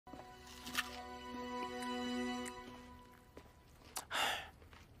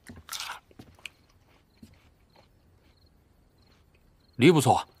梨不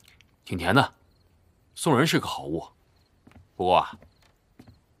错，挺甜的，送人是个好物。不过啊，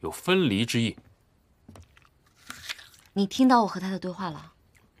有分离之意。你听到我和他的对话了？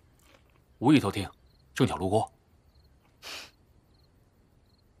无意偷听，正巧路过。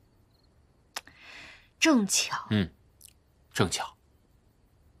正巧。正巧。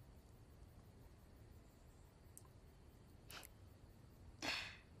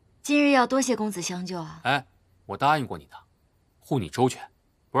今日要多谢公子相救啊！哎，我答应过你的，护你周全，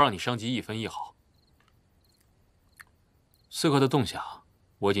不让你伤及一分一毫。刺客的动向，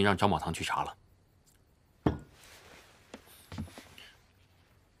我已经让张宝堂去查了，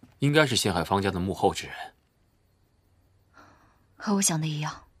应该是陷害方家的幕后之人。和我想的一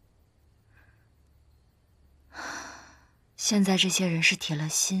样。现在这些人是铁了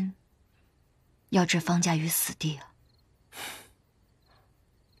心要置方家于死地啊！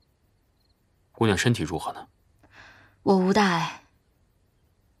姑娘身体如何呢？我无大碍，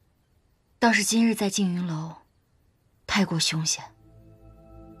倒是今日在静云楼太过凶险。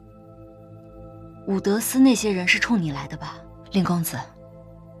武德司那些人是冲你来的吧？令公子，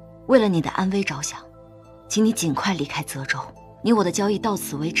为了你的安危着想，请你尽快离开泽州。你我的交易到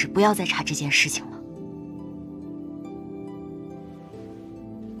此为止，不要再查这件事情了。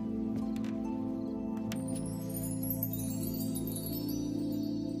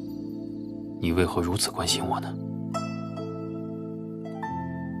你为何如此关心我呢？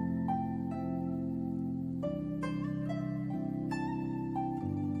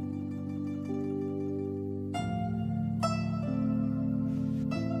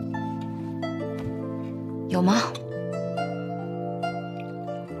有吗？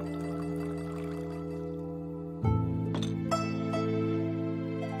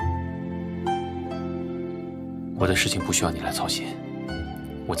我的事情不需要你来操心，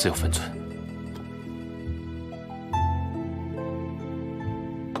我自有分寸。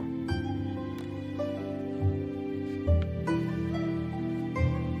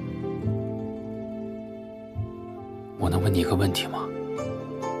我能问你一个问题吗？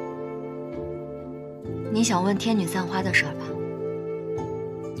你想问天女散花的事儿吧？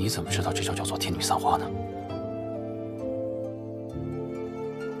你怎么知道这就叫做天女散花呢？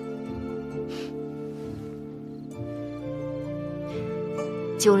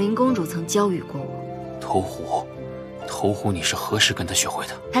九龄公主曾教育过我。投壶，你是何时跟她学会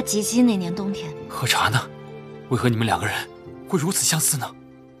的？她及笄那年冬天。喝茶呢？为何你们两个人会如此相似呢？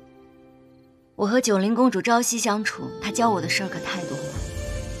我和九龄公主朝夕相处，她教我的事儿可太多了。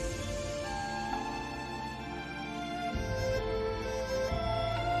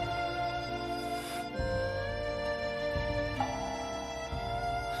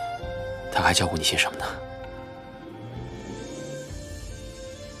她还教过你些什么呢？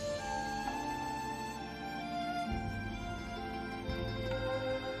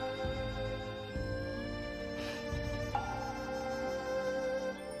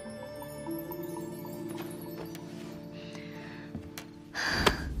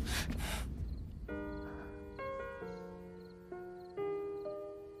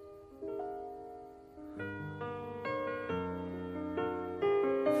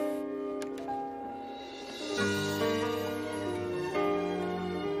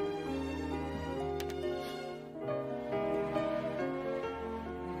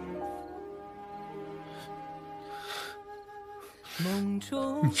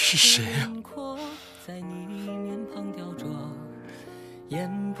你是谁呀？在你面庞雕琢，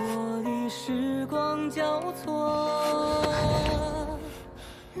烟波里时光交错，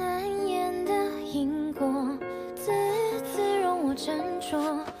难言的因果，字字容我斟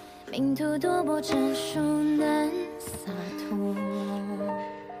酌，命途多薄，真属难洒脱。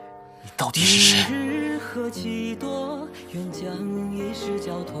你到底是谁？日何其多，愿将一世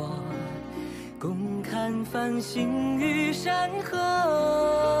交托。共看繁星与山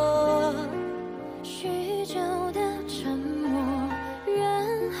河，许久的沉默，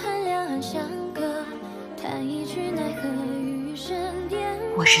人寒两岸相隔，叹一曲奈何余生颠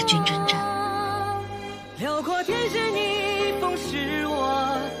簸。我是君真真。辽阔天是你，风是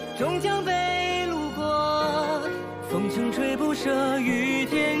我，终将被路过。风穷吹不舍，与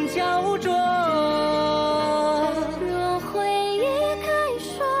天焦灼。若回忆可以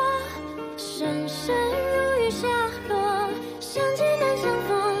说，深深如雨下落，相见难相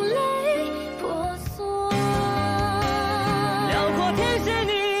逢，泪婆娑。辽阔天是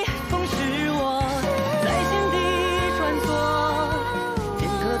你，风是我，在心底穿梭，剑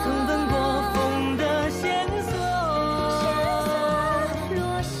客曾奔过风的线索。若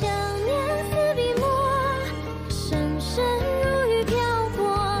想念似笔墨，深深如雨飘过，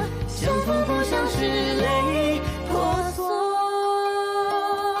相逢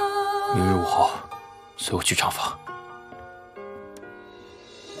随我去账房。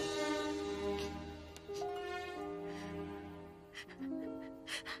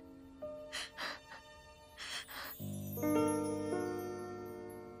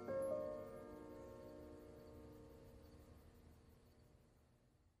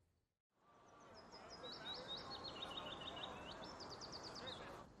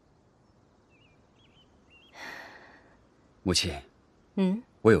母亲，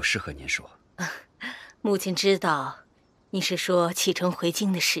我有事和您说。母亲知道，你是说启程回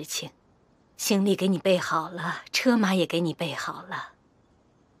京的事情，行李给你备好了，车马也给你备好了。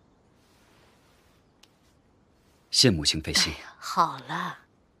谢母亲费心。好了，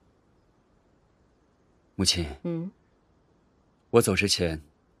母亲，我走之前，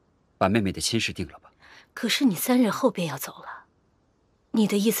把妹妹的亲事定了吧。可是你3日后便要走了，你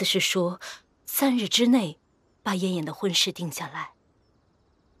的意思是说，3日之内把燕燕的婚事定下来？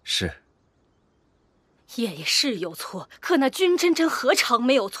是。燕燕是有错，可那君真真何尝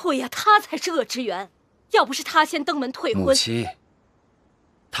没有错呀？她才是恶之源，要不是她先登门退婚，母亲，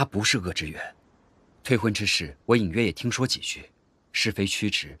她不是恶之源。退婚之事，我隐约也听说几句，是非曲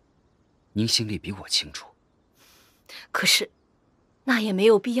直，您心里比我清楚。可是，那也没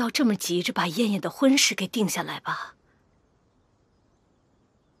有必要这么急着把燕燕的婚事给定下来吧？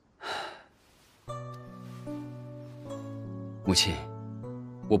母亲，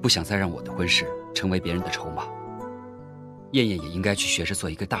我不想再让我的婚事成为别人的筹码。燕燕也应该去学着做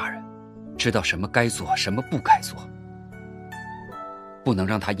一个大人，知道什么该做，什么不该做，不能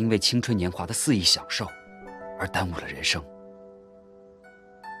让她因为青春年华的肆意享受，而耽误了人生。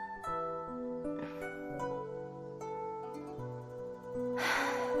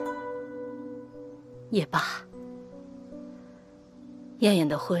也罢，燕燕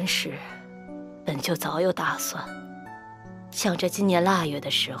的婚事本就早有打算，想着今年腊月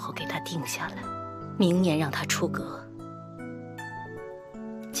的时候给她定下来，明年让她出阁。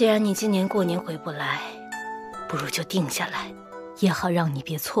既然你今年过年回不来，不如就定下来，也好让你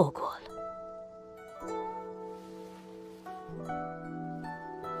别错过了。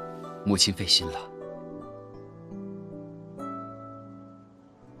母亲费心了。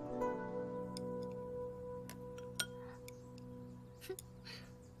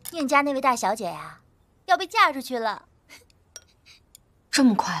宁家那位大小姐呀，要被嫁出去了。这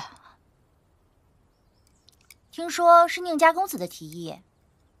么快啊？听说是宁家公子的提议，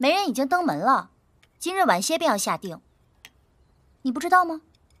媒人已经登门了，今日晚些便要下定。你不知道吗？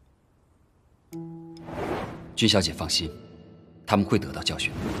君小姐放心，他们会得到教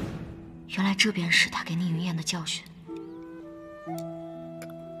训的。原来这便是他给宁云燕的教训。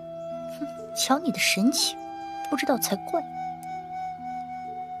瞧你的神情，不知道才怪。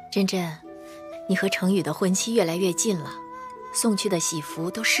真真，你和程宇的婚期越来越近了，送去的喜服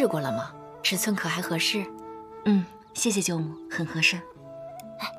都试过了吗？尺寸可还合适？谢谢舅母，很合适。